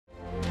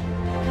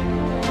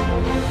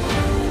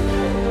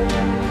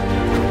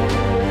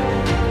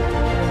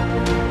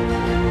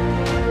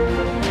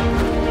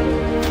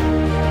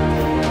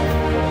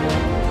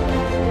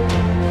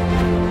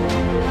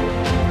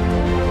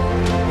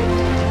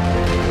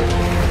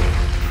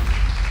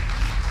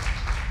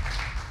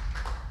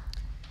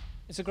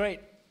It's a great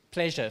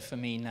pleasure for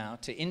me now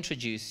to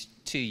introduce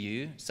to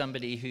you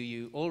somebody who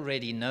you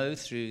already know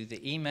through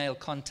the email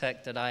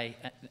contact that I,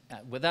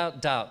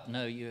 without doubt,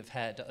 know you have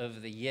had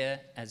over the year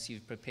as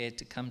you've prepared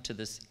to come to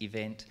this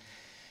event,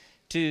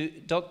 to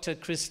Dr.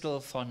 Christl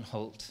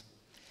Vonhold.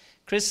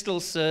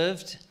 Christl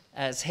served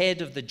as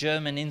head of the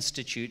German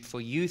Institute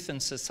for Youth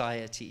and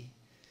Society.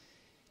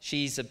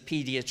 She's a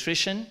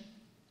paediatrician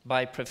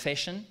by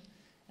profession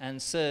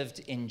and served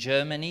in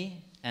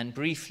Germany and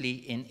briefly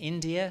in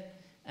India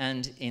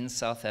and in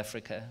South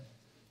Africa.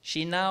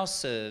 She now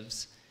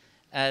serves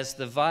as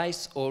the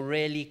vice or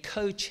really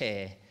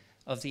co-chair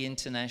of the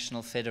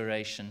International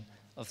Federation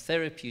of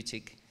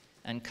Therapeutic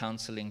and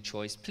Counseling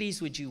Choice.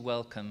 Please would you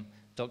welcome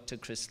Dr.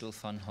 Christl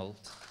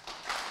Vonhold.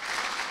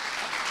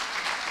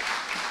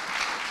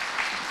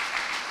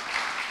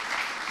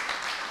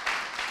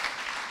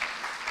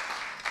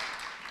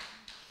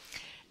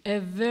 A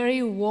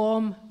very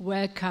warm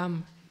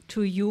welcome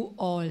to you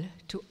all,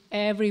 to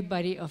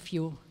everybody of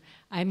you.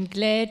 I'm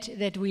glad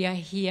that we are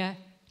here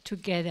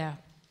together.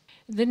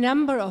 The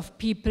number of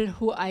people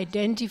who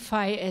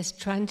identify as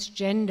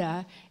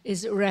transgender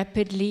is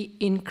rapidly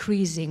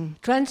increasing.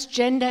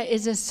 Transgender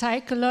is a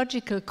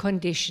psychological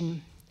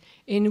condition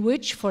in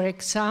which, for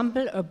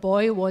example, a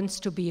boy wants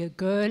to be a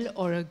girl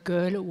or a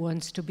girl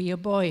wants to be a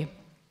boy.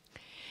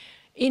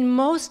 In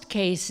most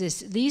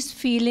cases, these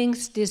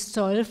feelings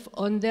dissolve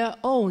on their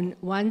own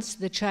once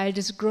the child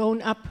is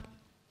grown up.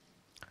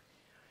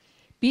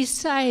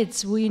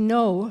 Besides, we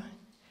know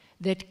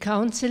that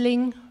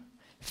counseling,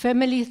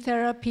 family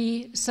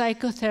therapy,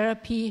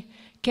 psychotherapy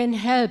can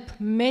help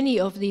many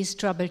of these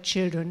troubled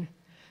children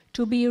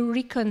to be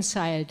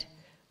reconciled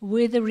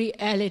with the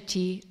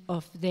reality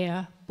of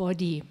their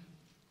body.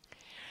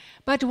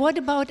 But what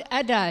about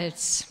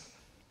adults?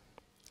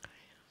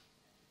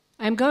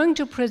 I'm going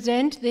to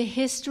present the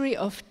history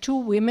of two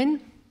women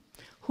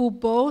who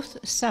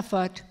both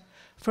suffered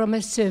from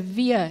a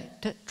severe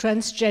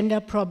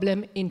transgender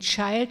problem in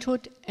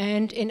childhood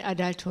and in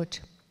adulthood.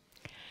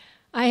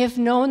 I have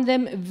known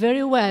them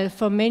very well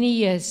for many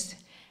years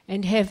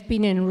and have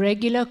been in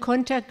regular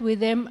contact with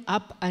them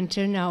up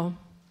until now.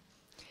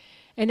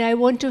 And I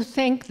want to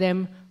thank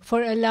them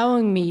for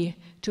allowing me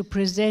to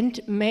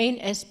present main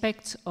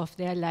aspects of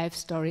their life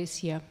stories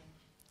here.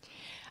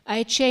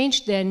 I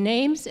changed their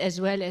names as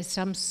well as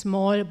some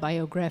small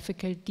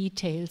biographical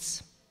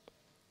details.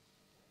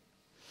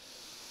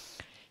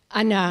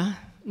 Anna,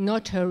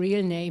 not her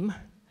real name,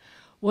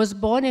 was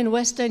born in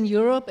Western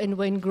Europe and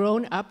when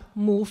grown up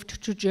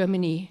moved to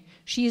Germany.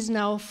 She is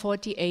now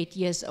 48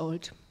 years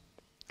old.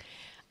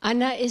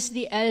 Anna is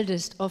the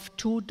eldest of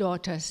two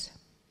daughters.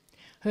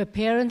 Her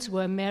parents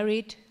were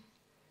married.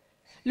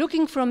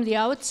 Looking from the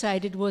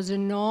outside, it was a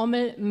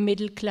normal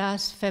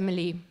middle-class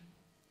family.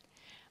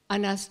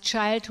 Anna's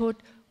childhood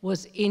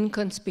was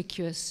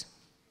inconspicuous.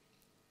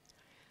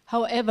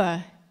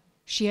 However,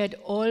 she had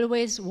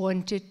always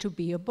wanted to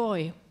be a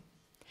boy.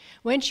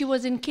 When she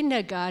was in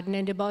kindergarten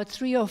and about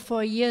 3 or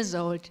 4 years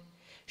old,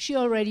 she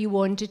already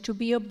wanted to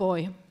be a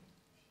boy.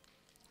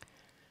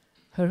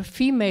 Her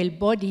female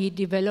body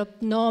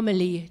developed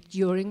normally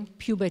during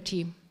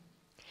puberty.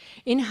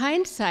 In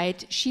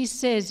hindsight, she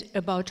says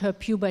about her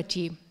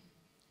puberty,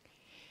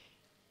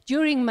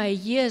 "During my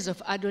years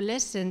of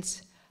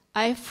adolescence,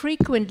 I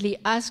frequently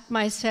asked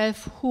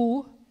myself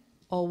who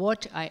or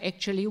what I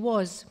actually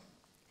was.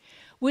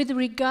 With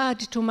regard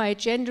to my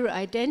gender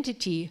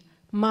identity,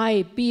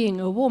 my being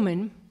a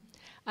woman,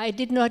 I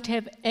did not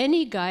have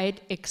any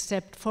guide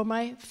except for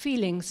my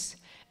feelings,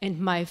 and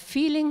my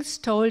feelings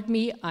told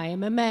me I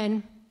am a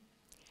man.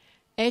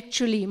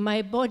 Actually,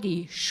 my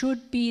body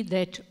should be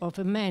that of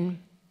a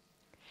man.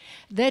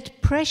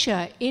 That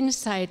pressure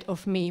inside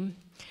of me,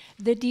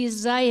 the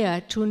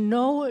desire to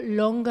no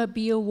longer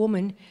be a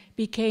woman,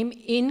 became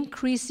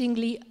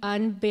increasingly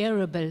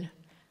unbearable.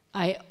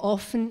 I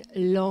often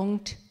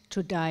longed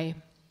to die."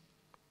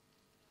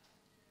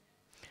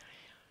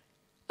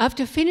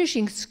 After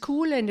finishing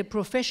school and a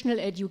professional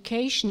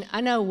education,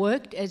 Anna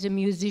worked as a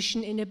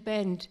musician in a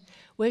band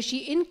where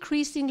she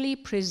increasingly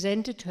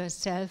presented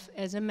herself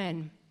as a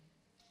man.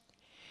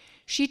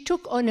 She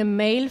took on a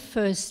male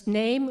first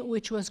name,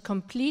 which was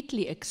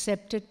completely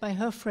accepted by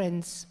her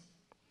friends.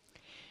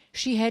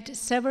 She had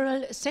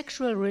several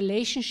sexual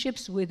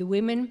relationships with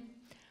women,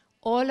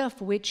 all of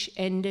which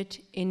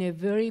ended in a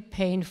very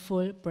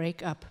painful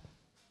breakup.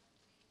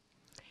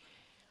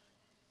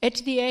 At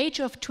the age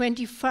of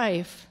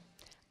 25,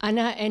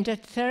 Anna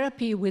entered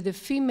therapy with a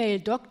female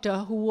doctor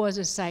who was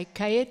a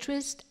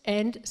psychiatrist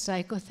and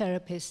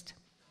psychotherapist.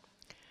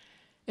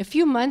 A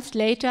few months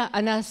later,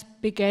 Anna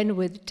began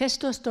with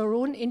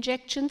testosterone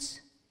injections,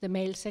 the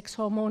male sex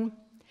hormone,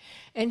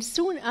 and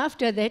soon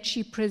after that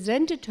she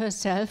presented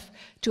herself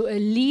to a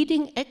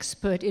leading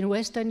expert in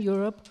Western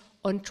Europe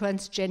on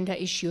transgender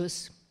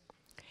issues.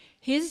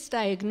 His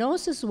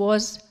diagnosis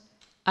was,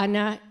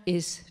 Anna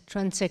is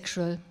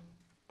transsexual.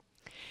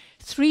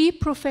 3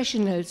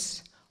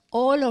 professionals,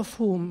 all of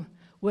whom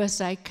were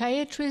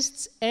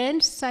psychiatrists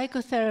and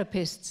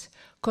psychotherapists,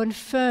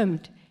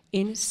 confirmed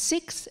in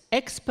 6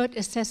 expert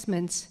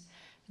assessments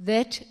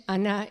that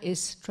Anna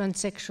is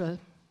transsexual.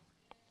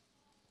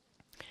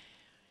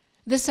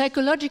 The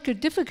psychological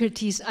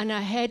difficulties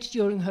Anna had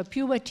during her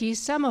puberty,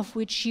 some of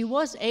which she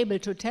was able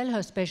to tell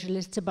her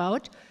specialists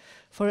about,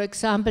 for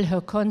example,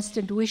 her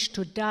constant wish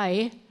to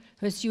die,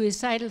 her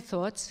suicidal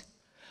thoughts,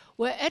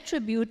 were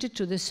attributed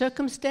to the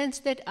circumstance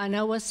that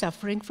Anna was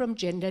suffering from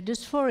gender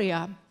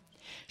dysphoria.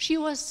 She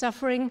was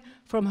suffering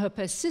from her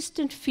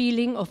persistent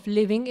feeling of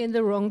living in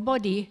the wrong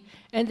body,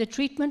 and the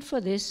treatment for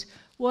this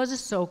was a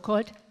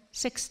so-called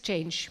sex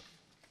change.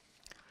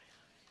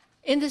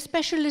 In the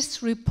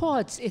specialists'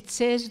 reports, it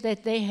says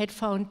that they had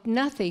found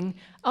nothing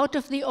out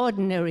of the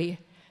ordinary,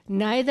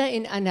 neither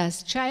in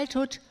Anna's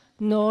childhood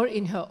nor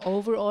in her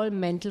overall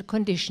mental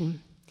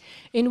condition.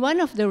 In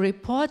one of the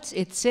reports,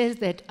 it says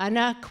that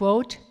Anna,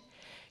 quote,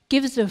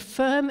 gives a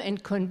firm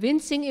and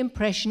convincing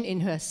impression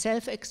in her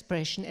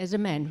self-expression as a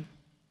man.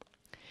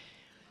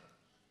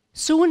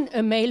 Soon,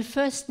 a male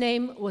first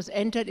name was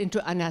entered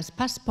into Anna's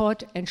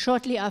passport, and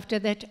shortly after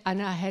that,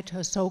 Anna had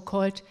her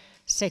so-called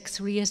sex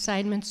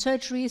reassignment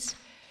surgeries,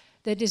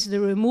 that is the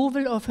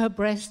removal of her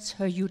breasts,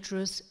 her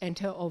uterus, and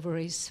her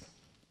ovaries.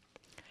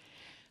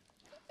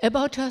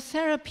 About her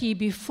therapy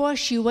before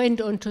she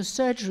went on to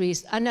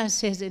surgeries, Anna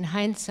says in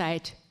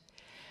hindsight,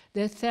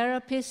 the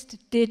therapist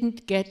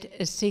didn't get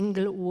a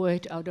single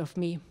word out of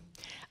me.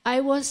 I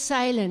was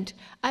silent.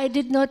 I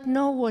did not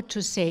know what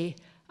to say.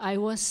 I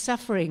was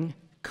suffering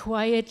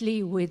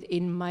quietly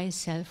within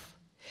myself.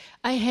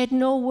 I had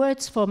no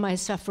words for my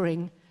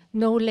suffering,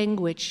 no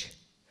language.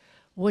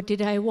 What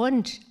did I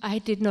want? I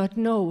did not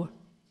know.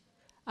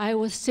 I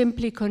was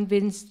simply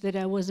convinced that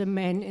I was a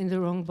man in the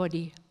wrong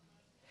body.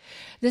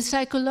 The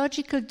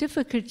psychological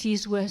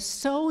difficulties were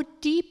so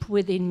deep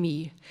within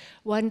me,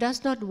 one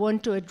does not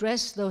want to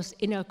address those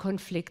inner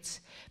conflicts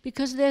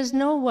because there's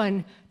no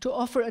one to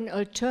offer an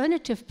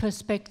alternative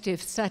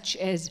perspective such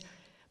as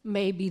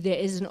maybe there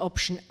is an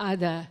option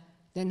other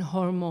than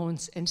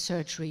hormones and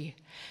surgery.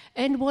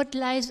 And what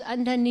lies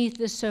underneath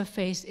the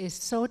surface is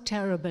so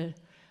terrible,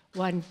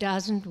 one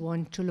doesn't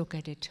want to look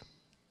at it.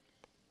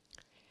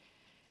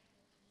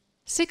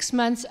 6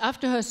 months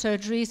after her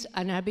surgeries,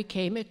 Anna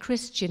became a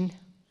Christian,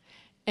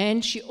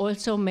 and she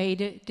also made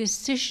a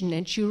decision,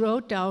 and she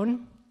wrote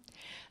down,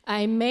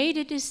 I made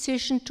a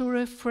decision to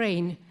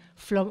refrain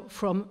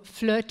from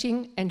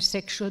flirting and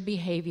sexual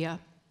behavior.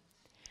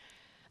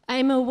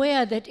 I'm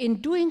aware that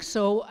in doing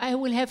so, I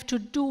will have to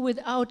do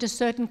without a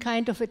certain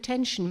kind of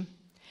attention,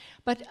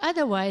 but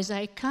otherwise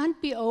I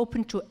can't be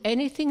open to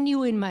anything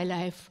new in my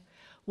life,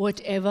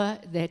 whatever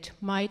that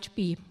might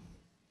be.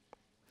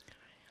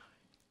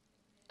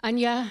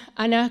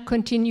 Anna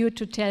continued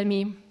to tell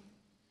me,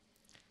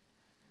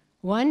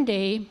 one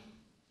day,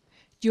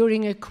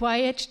 during a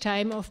quiet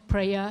time of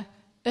prayer,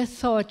 a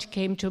thought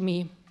came to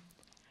me,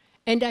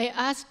 and I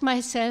asked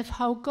myself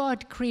how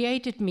God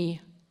created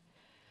me,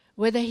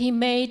 whether he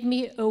made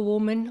me a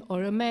woman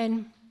or a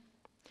man.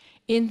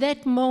 In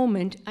that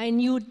moment, I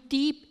knew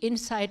deep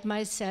inside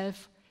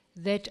myself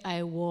that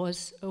I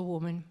was a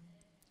woman.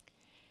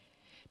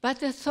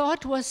 But the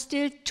thought was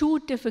still too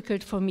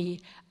difficult for me.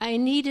 I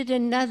needed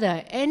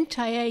another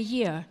entire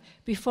year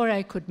before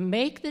I could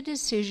make the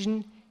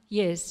decision,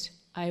 yes,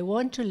 I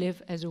want to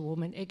live as a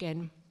woman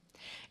again.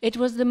 It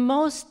was the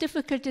most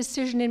difficult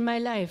decision in my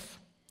life.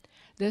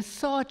 The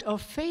thought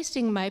of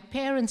facing my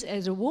parents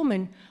as a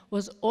woman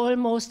was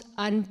almost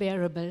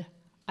unbearable.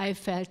 I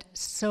felt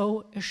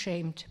so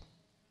ashamed.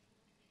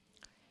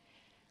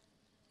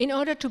 In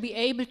order to be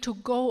able to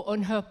go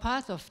on her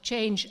path of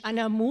change,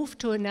 Anna moved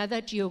to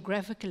another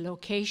geographical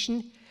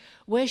location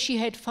where she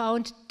had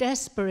found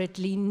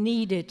desperately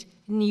needed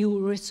new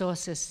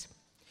resources.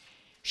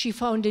 She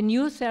found a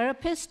new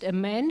therapist, a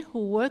man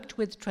who worked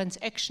with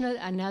transactional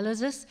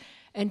analysis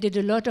and did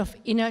a lot of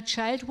inner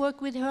child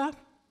work with her.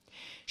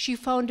 She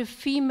found a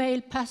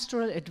female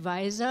pastoral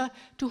advisor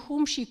to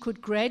whom she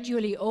could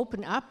gradually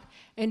open up,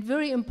 and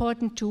very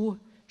important too,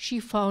 she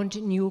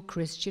found new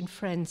Christian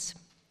friends.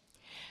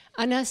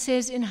 Anna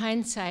says in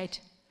hindsight,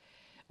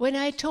 when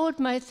I told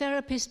my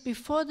therapist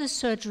before the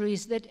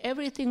surgeries that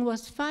everything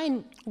was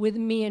fine with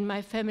me and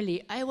my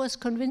family, I was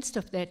convinced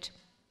of that.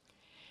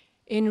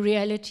 In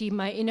reality,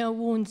 my inner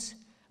wounds,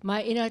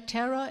 my inner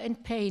terror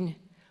and pain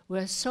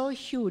were so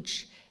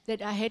huge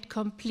that I had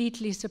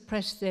completely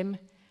suppressed them.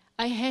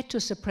 I had to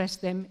suppress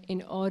them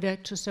in order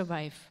to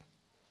survive.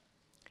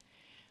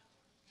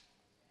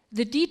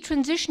 The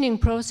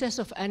detransitioning process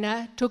of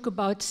Anna took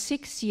about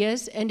 6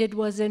 years, and it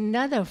was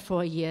another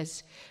 4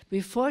 years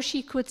before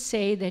she could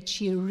say that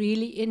she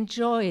really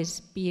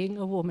enjoys being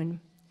a woman.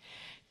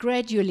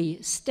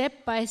 Gradually,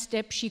 step by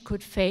step, she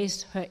could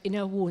face her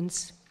inner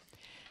wounds.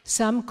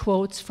 Some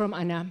quotes from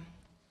Anna.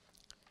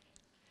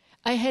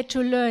 I had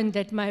to learn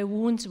that my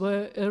wounds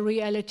were a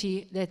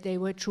reality, that they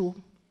were true.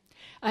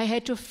 I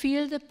had to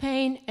feel the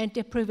pain and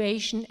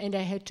deprivation, and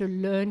I had to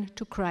learn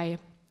to cry.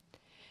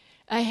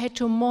 I had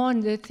to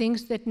mourn the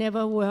things that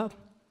never were.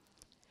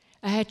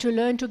 I had to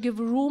learn to give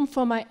room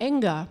for my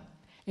anger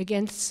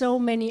against so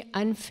many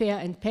unfair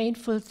and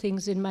painful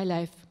things in my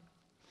life.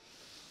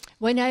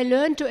 When I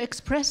learned to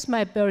express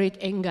my buried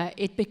anger,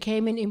 it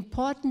became an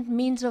important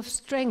means of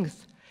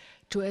strength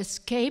to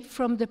escape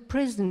from the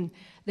prison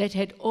that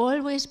had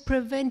always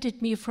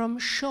prevented me from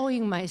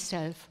showing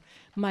myself,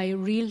 my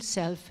real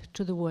self,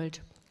 to the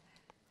world.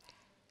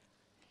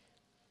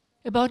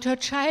 About her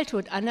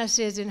childhood, Anna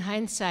says in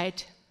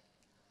hindsight,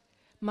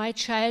 my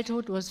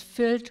childhood was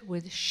filled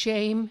with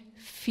shame,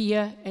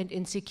 fear, and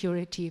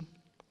insecurity.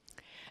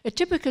 A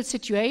typical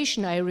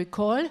situation I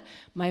recall,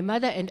 my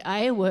mother and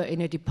I were in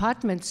a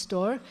department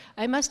store.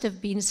 I must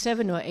have been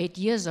 7 or 8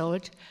 years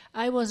old.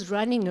 I was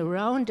running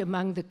around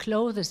among the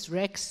clothes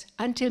racks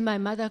until my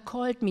mother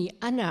called me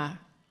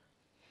Anna.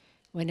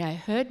 When I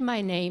heard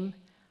my name,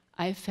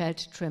 I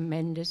felt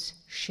tremendous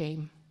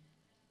shame.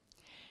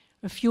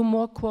 A few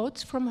more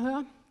quotes from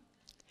her.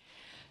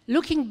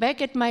 Looking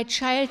back at my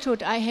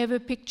childhood, I have a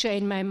picture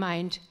in my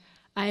mind.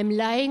 I am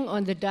lying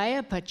on the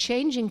diaper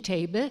changing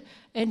table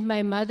and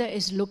my mother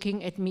is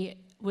looking at me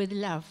with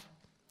love.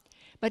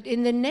 But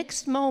in the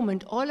next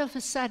moment, all of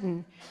a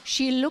sudden,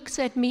 she looks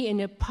at me in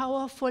a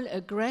powerful,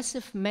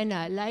 aggressive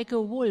manner, like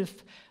a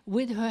wolf,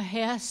 with her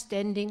hair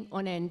standing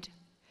on end.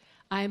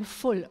 I am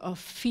full of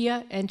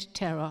fear and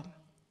terror.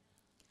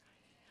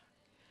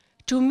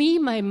 To me,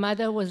 my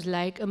mother was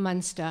like a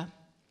monster,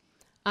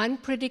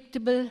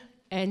 unpredictable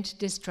and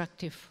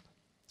destructive.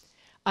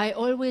 I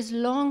always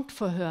longed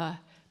for her,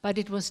 but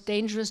it was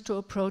dangerous to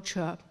approach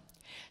her.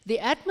 The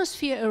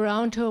atmosphere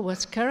around her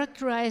was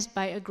characterized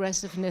by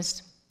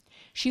aggressiveness.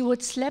 She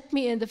would slap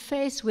me in the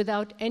face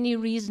without any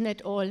reason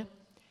at all.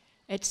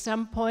 At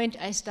some point,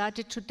 I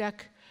started to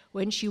duck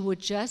when she would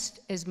just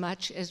as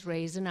much as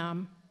raise an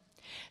arm.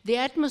 The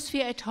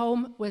atmosphere at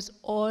home was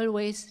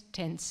always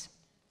tense.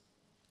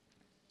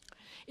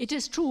 It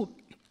is true,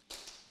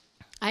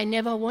 I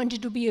never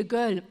wanted to be a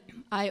girl.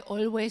 I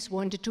always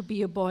wanted to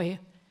be a boy.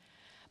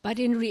 But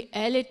in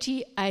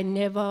reality, I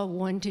never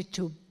wanted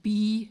to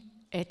be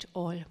at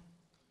all.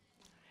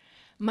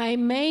 My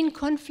main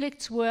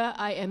conflicts were,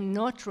 I am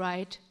not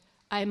right,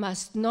 I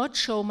must not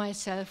show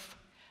myself,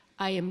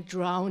 I am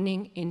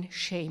drowning in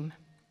shame.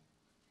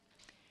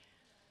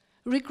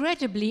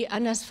 Regrettably,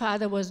 Anna's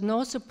father was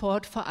no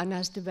support for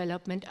Anna's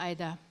development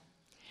either.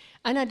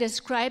 Anna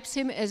describes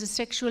him as a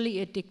sexually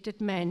addicted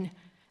man.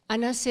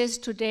 Anna says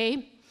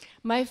today,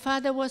 my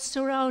father was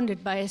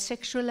surrounded by a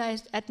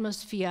sexualized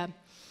atmosphere.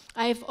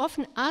 I have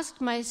often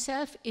asked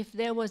myself if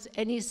there was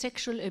any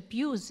sexual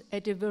abuse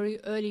at a very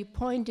early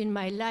point in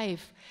my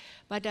life,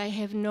 but I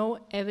have no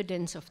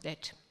evidence of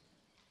that.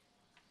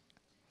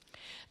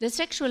 The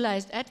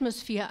sexualized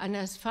atmosphere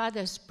Anna's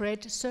father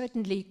spread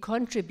certainly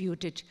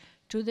contributed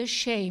to the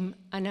shame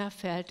Anna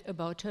felt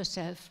about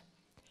herself.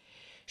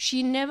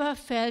 She never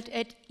felt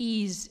at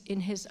ease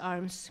in his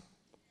arms.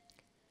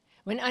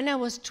 When Anna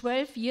was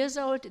 12 years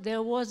old,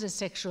 there was a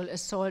sexual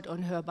assault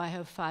on her by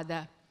her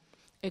father,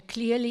 a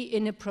clearly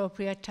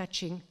inappropriate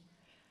touching,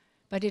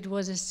 but it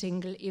was a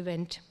single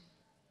event.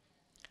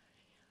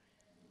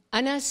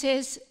 Anna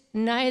says,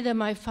 neither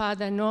my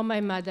father nor my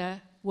mother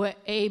were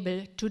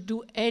able to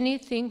do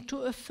anything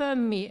to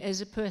affirm me as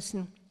a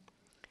person.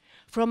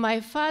 From my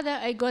father,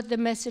 I got the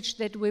message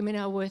that women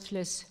are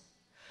worthless.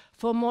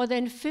 For more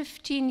than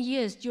 15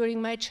 years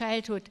during my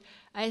childhood,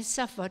 I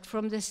suffered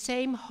from the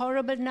same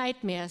horrible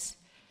nightmares.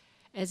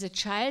 As a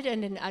child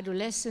and an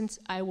adolescent,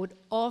 I would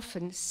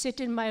often sit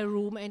in my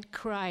room and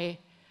cry.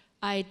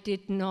 I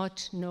did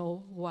not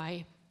know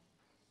why.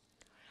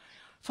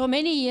 For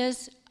many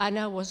years,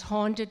 Anna was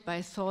haunted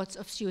by thoughts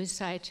of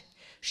suicide.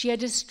 She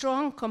had a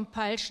strong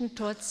compulsion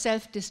towards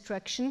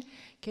self-destruction.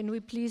 Can we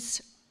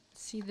please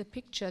see the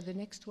picture, the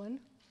next one?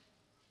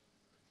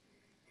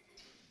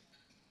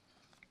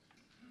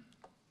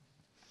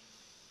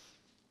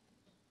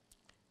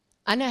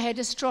 Anna had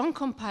a strong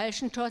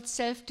compulsion towards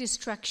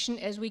self-destruction,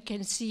 as we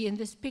can see in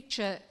this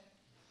picture.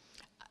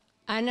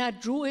 Anna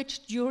drew it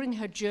during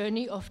her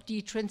journey of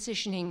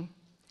detransitioning.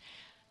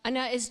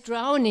 Anna is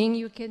drowning,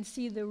 you can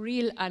see the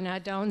real Anna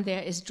down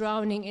there is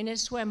drowning in a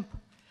swamp.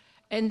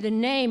 And the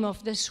name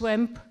of the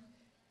swamp,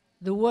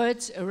 the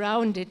words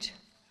around it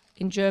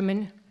in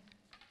German,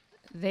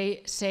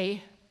 they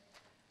say,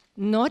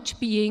 not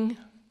being,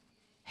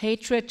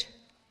 hatred,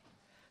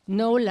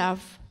 no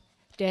love,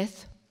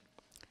 death,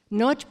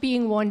 not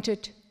being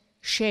wanted,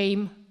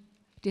 shame,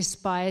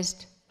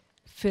 despised,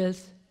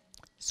 filth,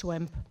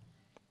 swamp.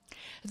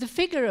 The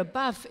figure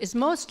above is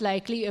most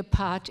likely a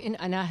part in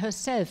Anna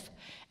herself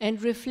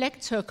and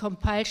reflects her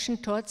compulsion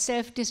towards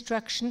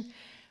self-destruction,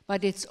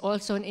 but it's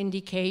also an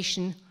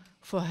indication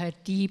for her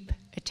deep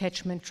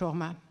attachment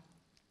trauma.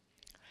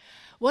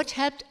 What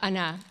helped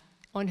Anna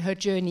on her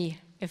journey?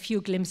 A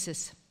few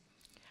glimpses.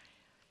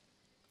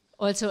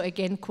 Also,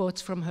 again,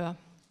 quotes from her.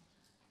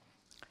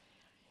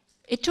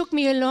 It took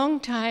me a long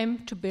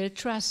time to build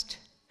trust,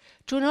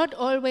 to not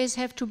always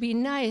have to be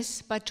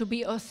nice, but to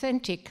be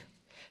authentic,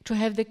 to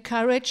have the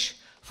courage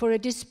for a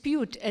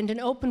dispute and an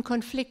open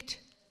conflict,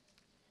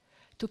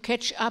 to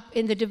catch up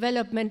in the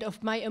development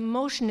of my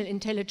emotional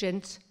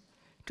intelligence,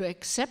 to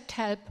accept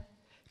help,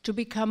 to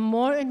become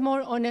more and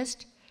more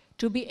honest,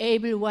 to be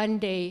able one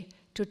day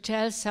to to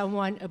tell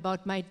someone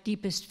about my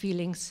deepest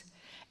feelings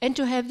and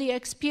to have the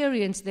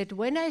experience that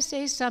when I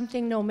say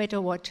something, no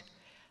matter what,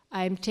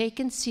 I am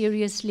taken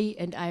seriously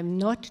and I am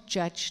not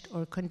judged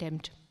or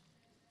condemned.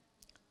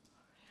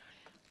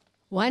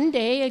 One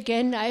day,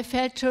 again, I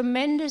felt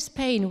tremendous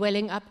pain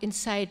welling up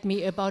inside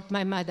me about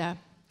my mother.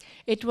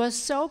 It was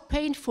so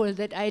painful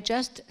that I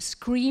just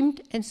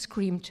screamed and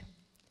screamed.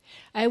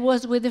 I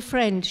was with a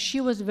friend.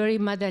 She was very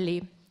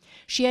motherly.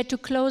 She had to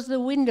close the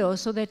window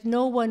so that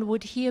no one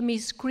would hear me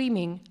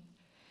screaming.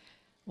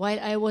 While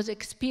I was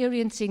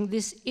experiencing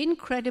this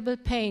incredible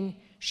pain,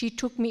 she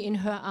took me in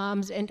her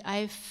arms and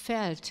I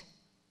felt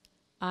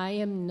I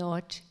am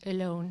not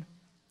alone.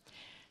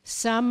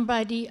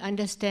 Somebody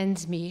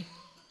understands me.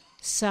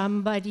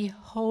 Somebody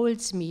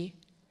holds me.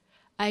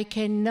 I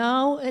can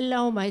now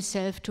allow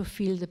myself to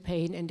feel the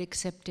pain and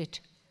accept it.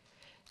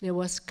 There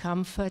was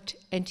comfort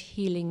and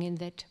healing in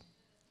that.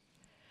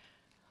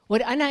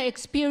 What Anna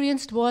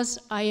experienced was,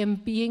 I am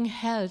being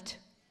held.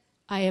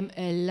 I am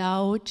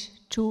allowed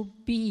to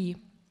be.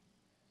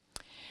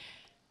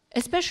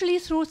 Especially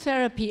through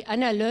therapy,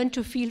 Anna learned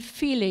to feel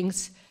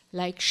feelings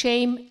like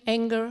shame,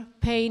 anger,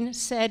 pain,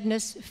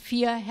 sadness,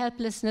 fear,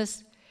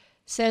 helplessness,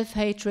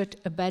 self-hatred,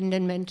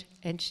 abandonment,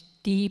 and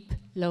deep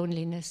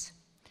loneliness.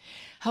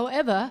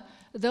 However,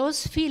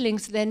 those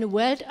feelings then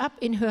welled up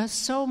in her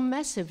so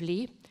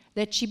massively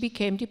that she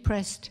became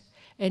depressed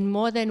and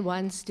more than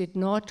once did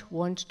not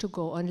want to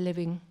go on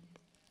living.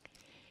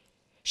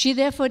 She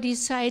therefore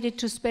decided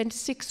to spend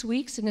 6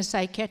 weeks in a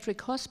psychiatric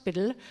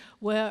hospital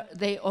where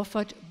they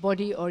offered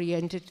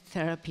body-oriented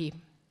therapy.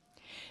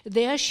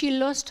 There she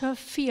lost her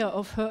fear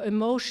of her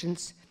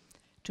emotions.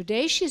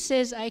 Today she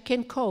says, I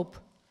can cope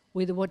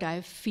with what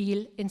I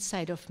feel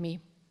inside of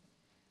me.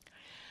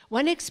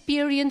 One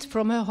experience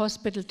from her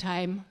hospital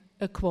time,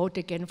 a quote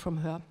again from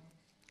her.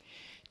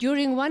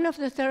 During one of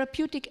the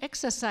therapeutic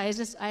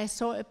exercises, I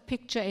saw a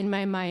picture in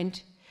my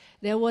mind.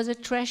 There was a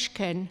trash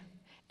can,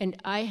 and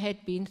I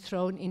had been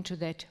thrown into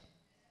that.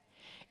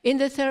 In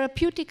the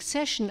therapeutic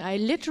session, I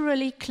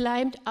literally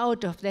climbed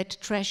out of that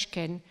trash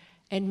can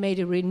and made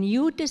a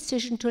renewed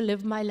decision to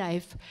live my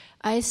life.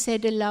 I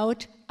said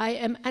aloud, I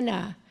am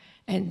Anna,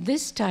 and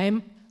this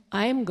time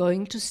I am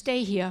going to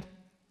stay here.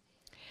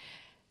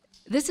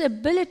 This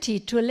ability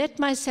to let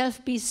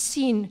myself be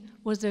seen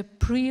was a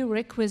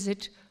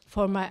prerequisite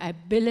for my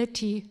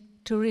ability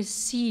to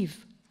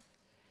receive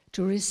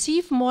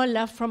more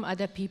love from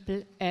other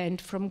people and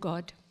from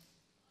God.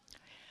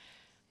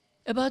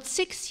 About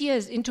 6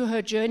 years into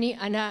her journey,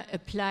 Anna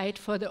applied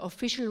for the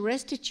official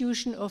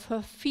restitution of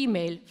her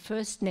female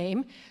first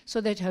name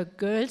so that her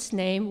girl's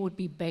name would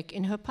be back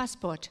in her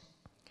passport.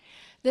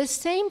 The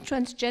same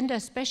transgender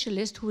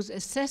specialist whose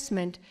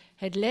assessment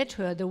had led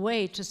her the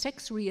way to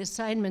sex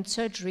reassignment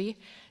surgery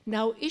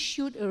now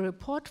issued a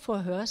report for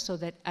her so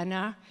that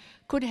Anna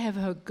could have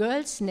her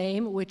girl's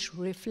name, which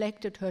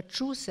reflected her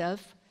true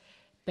self,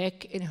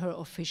 back in her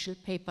official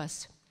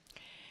papers.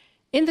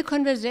 In the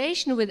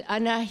conversation with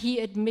Anna, he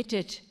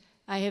admitted,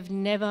 I have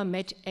never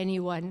met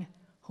anyone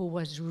who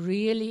was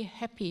really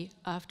happy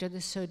after the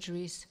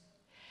surgeries.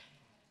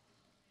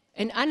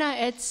 And Anna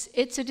adds,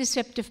 it's a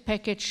deceptive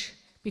package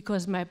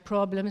because my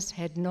problems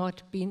had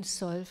not been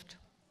solved.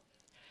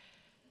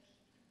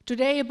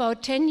 Today,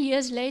 about 10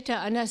 years later,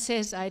 Anna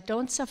says, I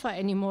don't suffer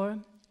anymore.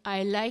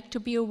 I like to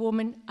be a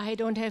woman. I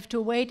don't have to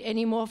wait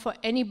anymore for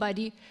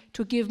anybody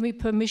to give me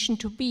permission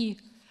to be.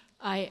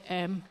 I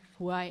am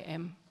who I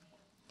am.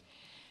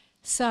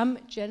 Some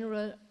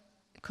general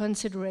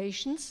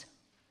considerations.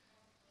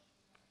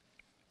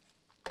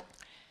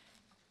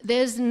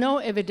 There's no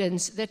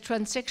evidence that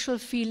transsexual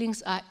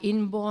feelings are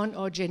inborn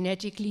or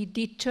genetically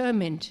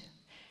determined,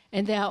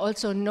 and there are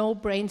also no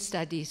brain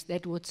studies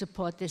that would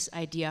support this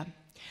idea.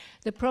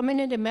 The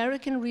prominent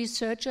American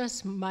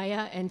researchers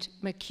Meyer and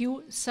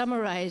McHugh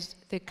summarized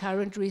the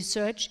current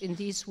research in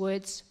these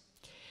words: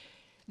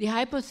 the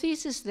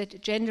hypothesis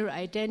that gender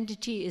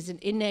identity is an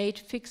innate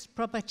fixed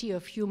property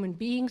of human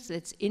beings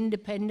that's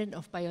independent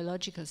of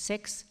biological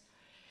sex,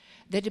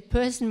 that a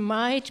person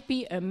might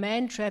be a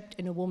man trapped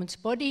in a woman's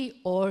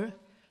body or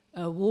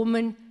a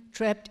woman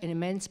trapped in a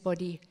man's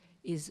body,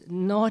 is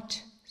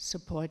not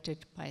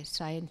supported by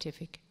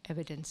scientific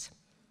evidence.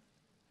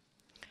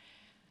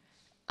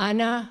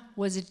 Anna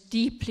was a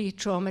deeply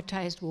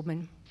traumatized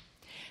woman.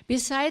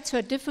 Besides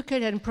her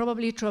difficult and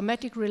probably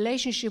traumatic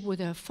relationship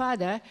with her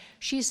father,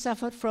 she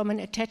suffered from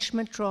an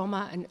attachment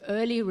trauma, an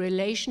early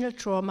relational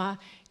trauma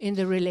in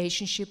the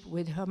relationship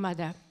with her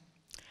mother.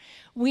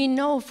 We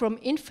know from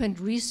infant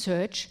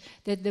research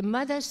that the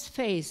mother's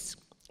face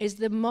is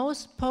the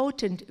most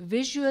potent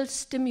visual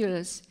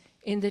stimulus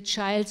in the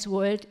child's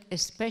world,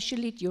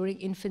 especially during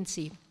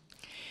infancy.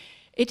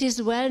 It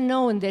is well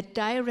known that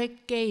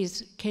direct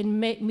gaze can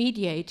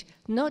mediate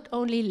not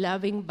only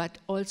loving but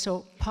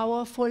also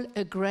powerful,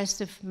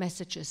 aggressive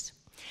messages.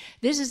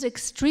 This is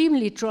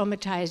extremely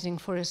traumatizing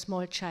for a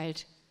small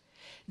child.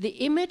 The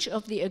image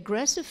of the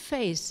aggressive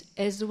face,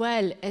 as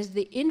well as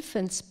the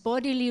infant's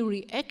bodily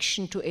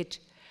reaction to it,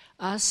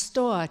 are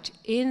stored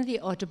in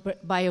the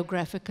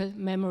autobiographical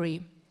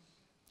memory.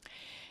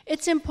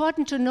 It's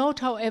important to note,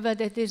 however,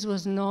 that this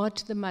was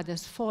not the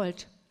mother's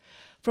fault.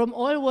 From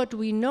all what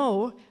we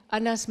know,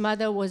 Anna's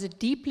mother was a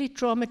deeply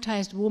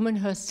traumatized woman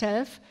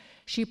herself.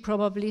 She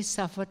probably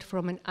suffered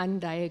from an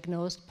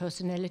undiagnosed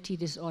personality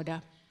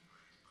disorder.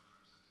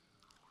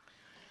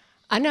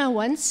 Anna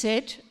once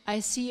said, "I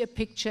see a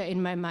picture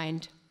in my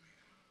mind.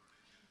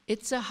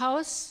 It's a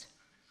house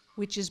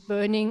which is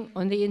burning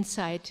on the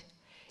inside.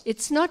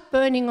 It's not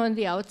burning on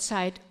the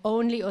outside,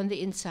 only on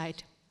the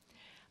inside.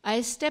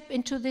 I step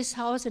into this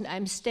house and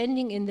I'm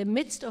standing in the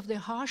midst of the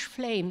harsh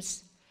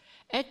flames.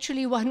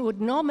 Actually, one would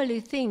normally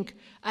think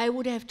I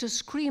would have to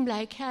scream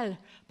like hell,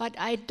 but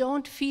I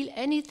don't feel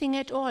anything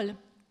at all.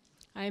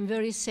 I am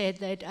very sad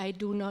that I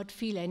do not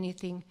feel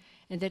anything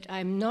and that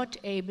I'm not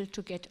able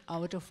to get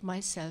out of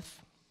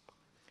myself."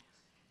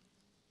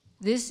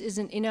 This is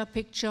an inner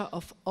picture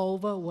of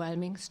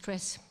overwhelming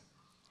stress.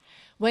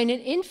 When an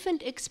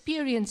infant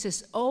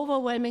experiences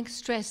overwhelming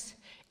stress,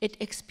 it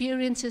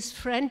experiences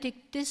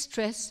frantic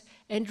distress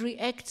and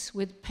reacts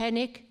with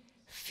panic,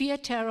 fear,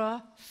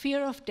 terror,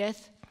 fear of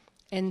death,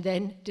 and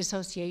then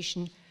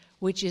dissociation,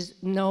 which is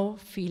no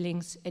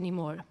feelings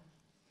anymore.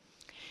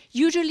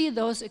 Usually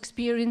those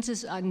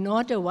experiences are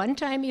not a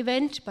one-time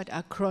event, but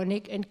are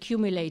chronic and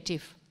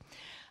cumulative.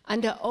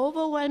 Under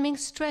overwhelming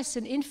stress,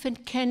 an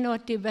infant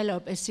cannot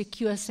develop a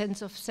secure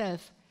sense of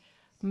self,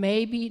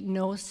 maybe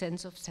no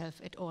sense of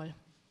self at all.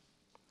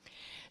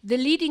 The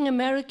leading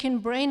American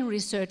brain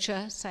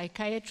researcher,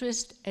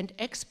 psychiatrist, and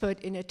expert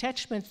in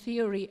attachment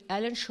theory,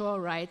 Alan Shaw,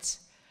 writes,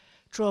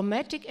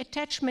 "Traumatic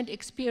attachment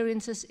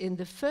experiences in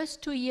the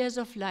first 2 years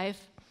of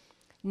life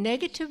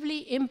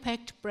negatively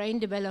impact brain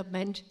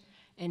development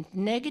and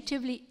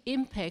negatively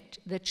impact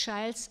the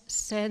child's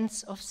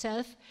sense of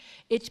self.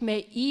 It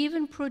may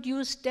even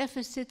produce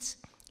deficits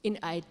in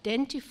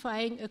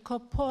identifying a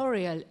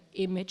corporeal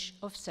image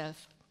of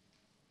self."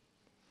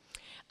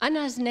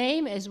 Anna's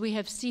name, as we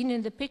have seen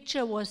in the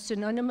picture, was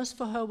synonymous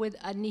for her with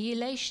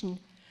annihilation,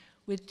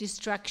 with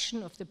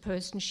destruction of the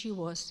person she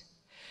was.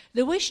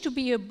 The wish to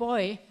be a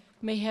boy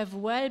may have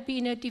well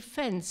been a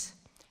defense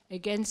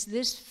against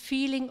this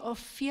feeling of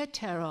fear,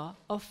 terror,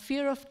 of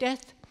fear of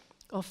death,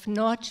 of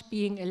not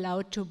being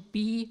allowed to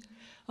be,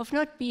 of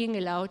not being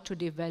allowed to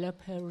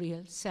develop her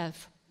real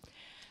self.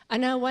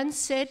 Anna once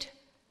said,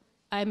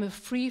 "I'm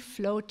free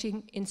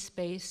floating in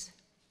space.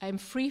 I'm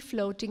free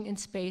floating in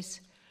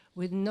space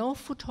with no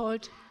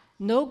foothold,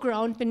 no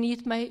ground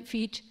beneath my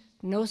feet,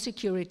 no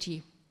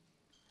security."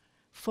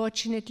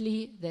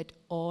 Fortunately, that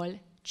all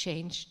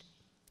changed.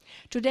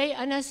 Today,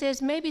 Anna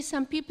says, maybe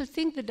some people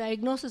think the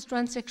diagnosis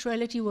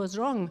transsexuality was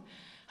wrong.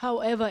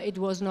 However, it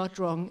was not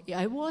wrong.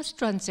 I was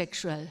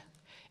transsexual.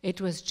 It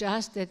was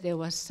just that there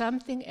was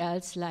something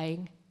else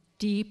lying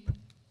deep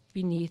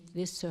beneath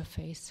this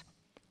surface.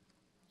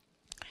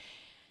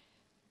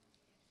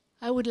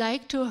 I would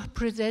like to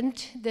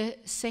present the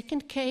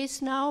second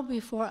case now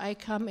before I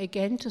come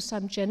again to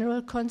some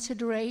general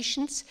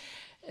considerations.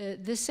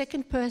 The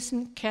second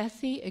person,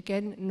 Kathy,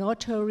 again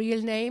not her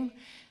real name,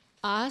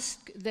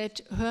 asked that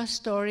her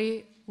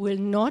story will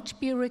not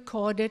be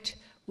recorded,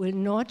 will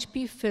not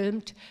be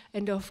filmed,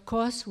 and of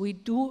course we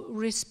do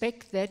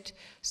respect that,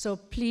 so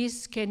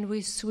please can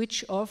we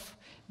switch off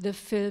the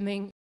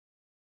filming.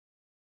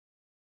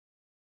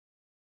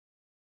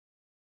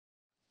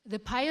 The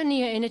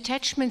pioneer in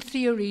attachment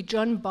theory,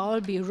 John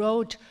Bowlby,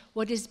 wrote,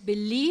 "What is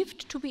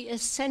believed to be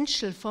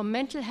essential for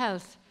mental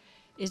health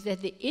is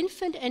that the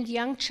infant and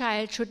young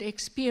child should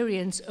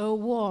experience a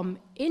warm,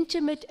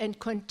 intimate, and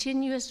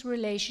continuous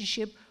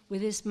relationship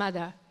with his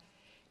mother,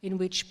 in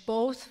which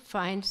both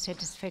find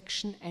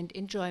satisfaction and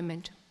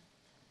enjoyment."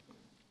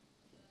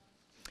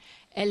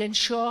 Alan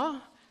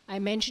Shaw, I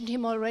mentioned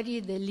him already,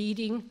 the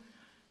leading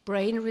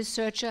brain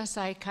researcher,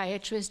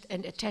 psychiatrist,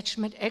 and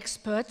attachment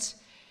experts.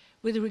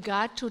 With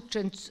regard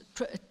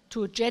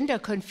to gender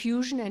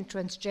confusion and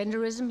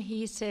transgenderism,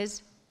 he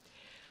says,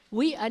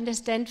 "We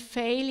understand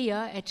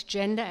failure at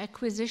gender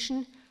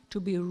acquisition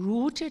to be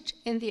rooted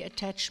in the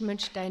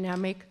attachment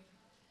dynamic."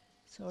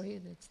 Sorry,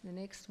 that's the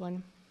next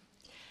one.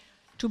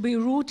 To be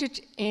rooted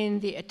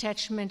in the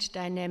attachment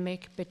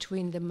dynamic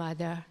between the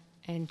mother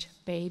and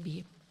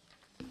baby.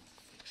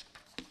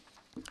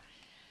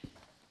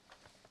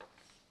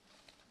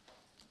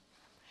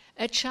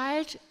 A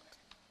child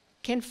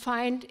can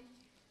find,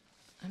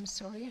 I'm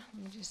sorry, let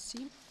me just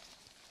see.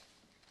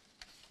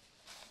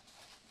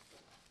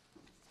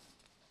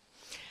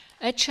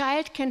 A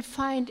child can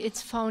find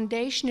its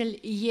foundational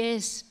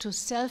yes to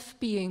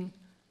self-being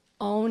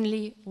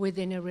only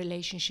within a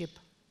relationship.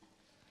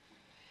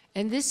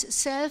 And this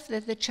self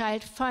that the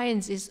child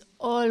finds is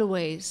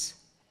always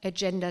a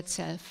gendered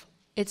self.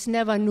 It's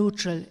never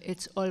neutral,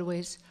 it's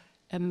always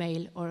a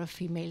male or a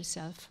female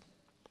self.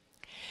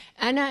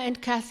 Anna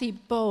and Kathy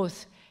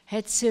both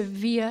had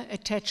severe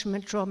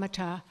attachment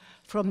traumata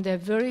from their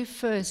very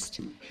first,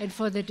 and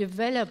for the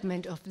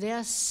development of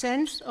their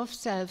sense of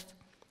self,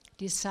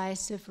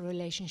 decisive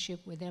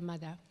relationship with their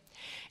mother.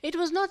 It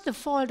was not the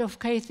fault of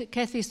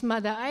Kathy's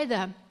mother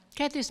either.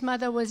 Kathy's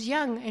mother was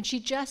young and she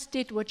just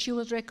did what she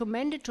was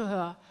recommended to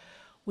her,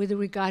 with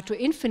regard to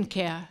infant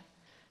care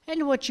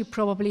and what she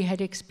probably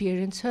had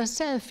experienced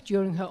herself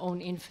during her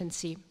own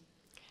infancy.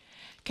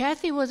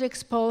 Kathy was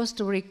exposed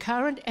to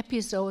recurrent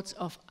episodes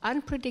of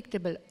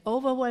unpredictable,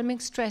 overwhelming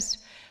stress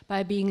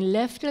by being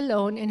left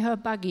alone in her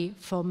buggy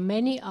for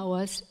many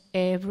hours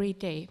every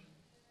day.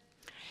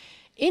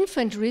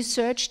 Infant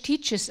research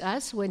teaches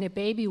us when a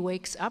baby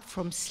wakes up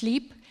from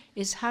sleep,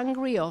 is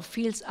hungry or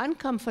feels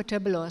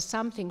uncomfortable or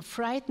something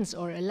frightens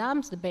or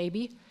alarms the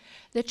baby,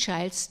 the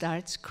child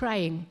starts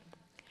crying.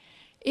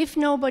 If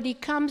nobody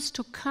comes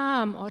to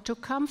calm or to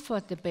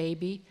comfort the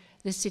baby,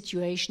 the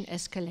situation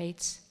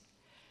escalates.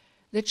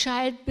 The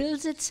child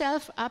builds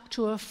itself up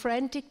to a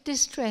frantic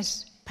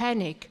distress,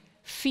 panic,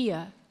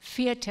 fear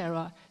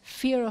terror,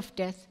 fear of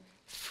death,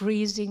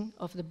 freezing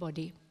of the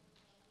body.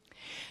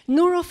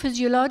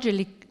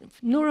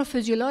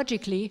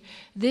 Neurophysiologically,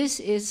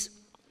 this is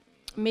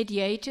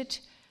mediated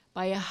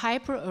by a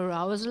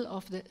hyperarousal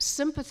of the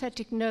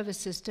sympathetic nervous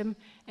system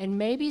and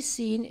may be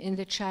seen in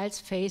the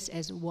child's face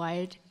as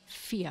wild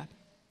fear.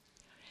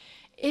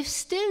 If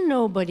still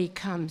nobody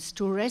comes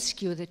to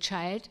rescue the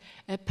child,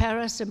 a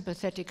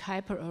parasympathetic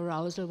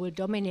hyperarousal will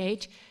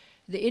dominate.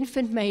 The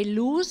infant may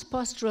lose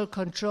postural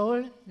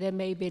control, there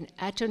may be an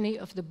atony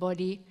of the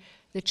body,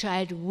 the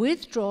child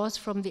withdraws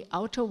from the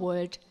outer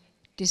world,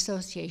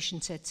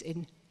 dissociation sets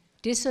in.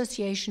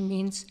 Dissociation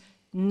means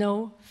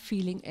no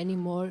feeling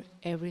anymore,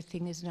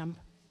 everything is numb.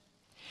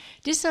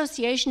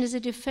 Dissociation is a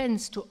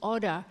defense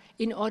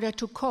in order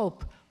to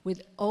cope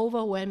with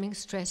overwhelming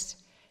stress.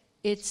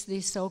 It's the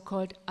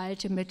so-called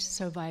ultimate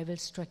survival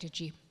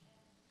strategy.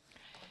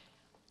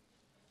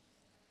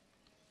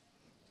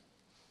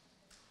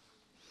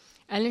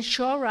 Alan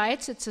Shaw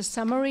writes, it's a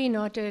summary,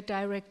 not a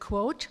direct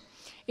quote,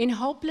 in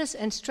hopeless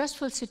and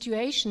stressful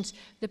situations,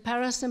 the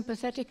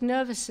parasympathetic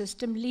nervous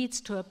system leads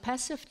to a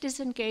passive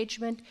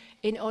disengagement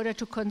in order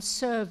to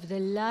conserve the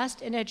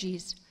last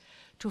energies,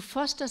 to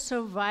foster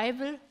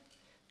survival,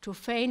 to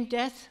feign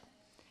death,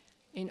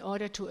 in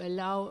order to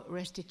allow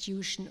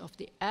restitution of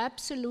the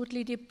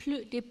absolutely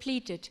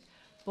depleted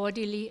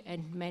bodily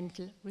and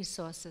mental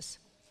resources.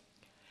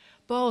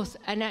 Both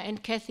Anna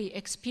and Kathy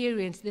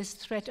experienced this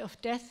threat of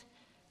death,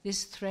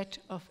 this threat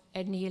of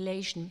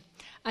annihilation.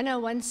 Anna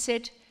once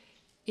said,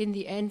 "In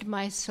the end,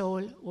 my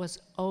soul was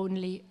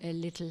only a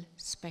little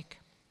speck."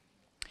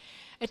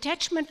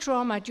 Attachment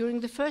trauma during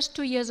the first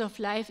 2 years of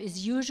life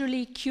is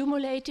usually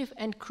cumulative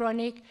and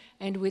chronic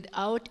and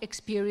without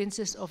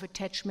experiences of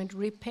attachment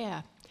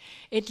repair.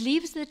 It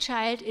leaves the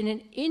child in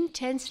an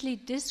intensely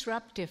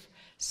disruptive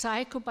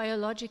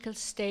psychobiological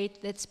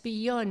state that's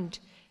beyond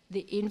the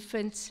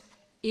infant's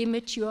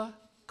immature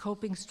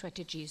coping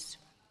strategies.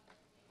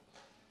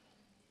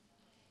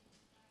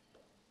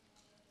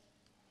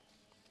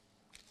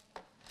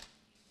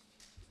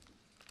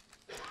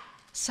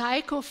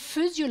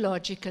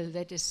 Psychophysiological,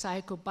 that is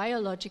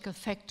psychobiological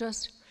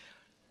factors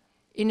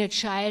in a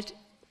child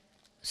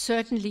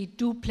certainly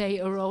do play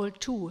a role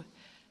too.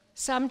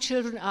 Some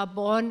children are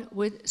born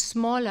with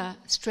smaller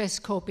stress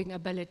coping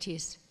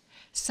abilities.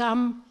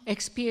 Some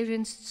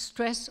experience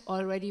stress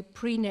already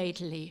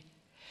prenatally.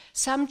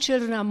 Some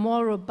children are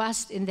more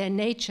robust in their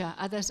nature,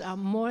 others are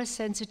more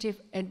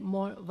sensitive and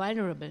more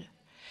vulnerable.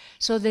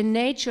 So the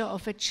nature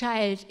of a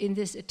child in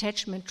this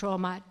attachment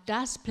trauma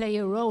does play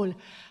a role.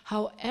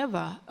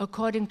 However,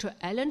 according to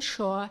Alan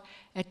Shaw,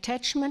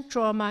 attachment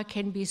trauma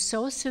can be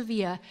so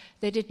severe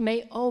that it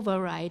may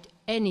override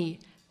any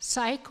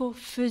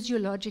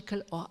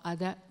psychophysiological or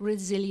other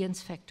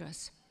resilience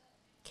factors.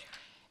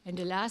 And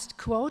the last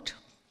quote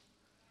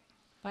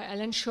by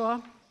Alan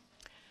Shaw: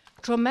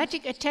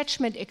 "Traumatic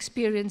attachment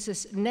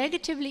experiences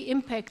negatively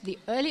impact the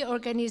early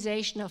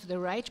organization of the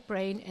right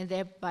brain and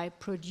thereby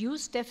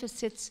produce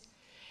deficits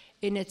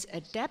in its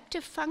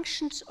adaptive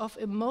functions of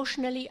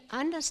emotionally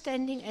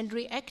understanding and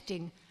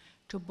reacting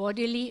to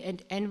bodily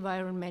and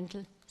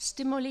environmental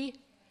stimuli,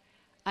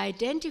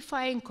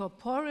 identifying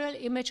corporeal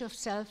image of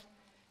self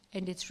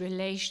and its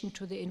relation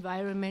to the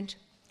environment,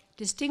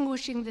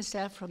 distinguishing the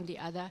self from the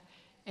other,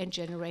 and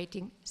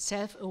generating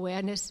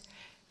self-awareness."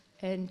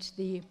 And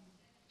the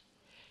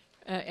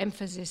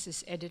emphasis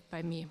is added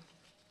by me.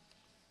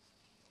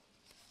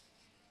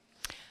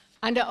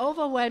 Under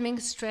overwhelming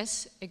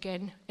stress,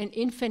 again, an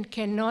infant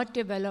cannot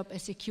develop a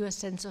secure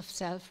sense of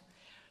self,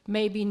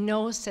 maybe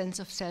no sense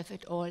of self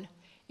at all.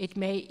 It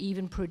may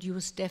even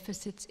produce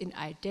deficits in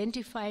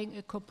identifying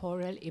a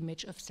corporeal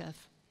image of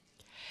self.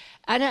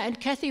 Anna and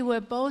Kathy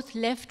were both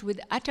left with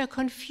utter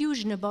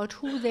confusion about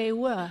who they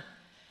were,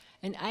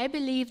 and I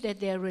believe that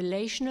their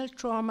relational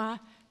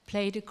trauma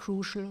played a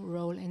crucial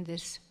role in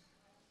this.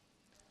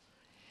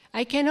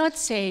 I cannot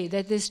say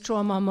that this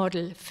trauma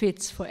model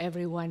fits for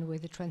everyone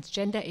with a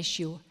transgender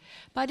issue,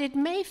 but it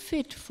may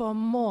fit for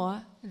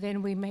more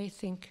than we may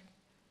think.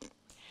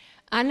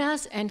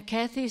 Anna's and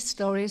Kathy's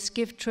stories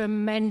give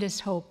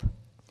tremendous hope.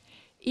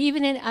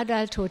 Even in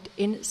adulthood,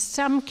 in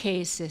some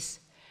cases,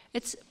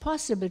 it's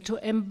possible to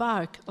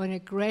embark on a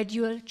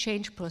gradual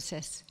change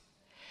process.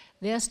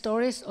 Their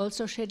stories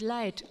also shed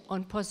light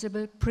on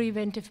possible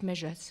preventive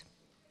measures.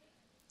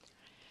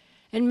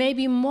 And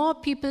maybe more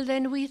people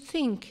than we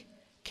think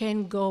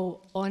can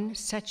go on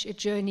such a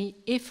journey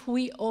if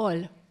we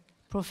all,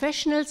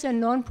 professionals and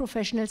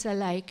non-professionals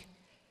alike,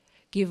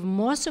 give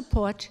more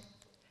support,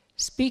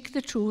 speak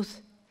the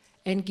truth,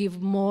 and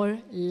give more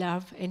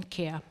love and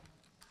care.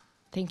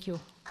 Thank you.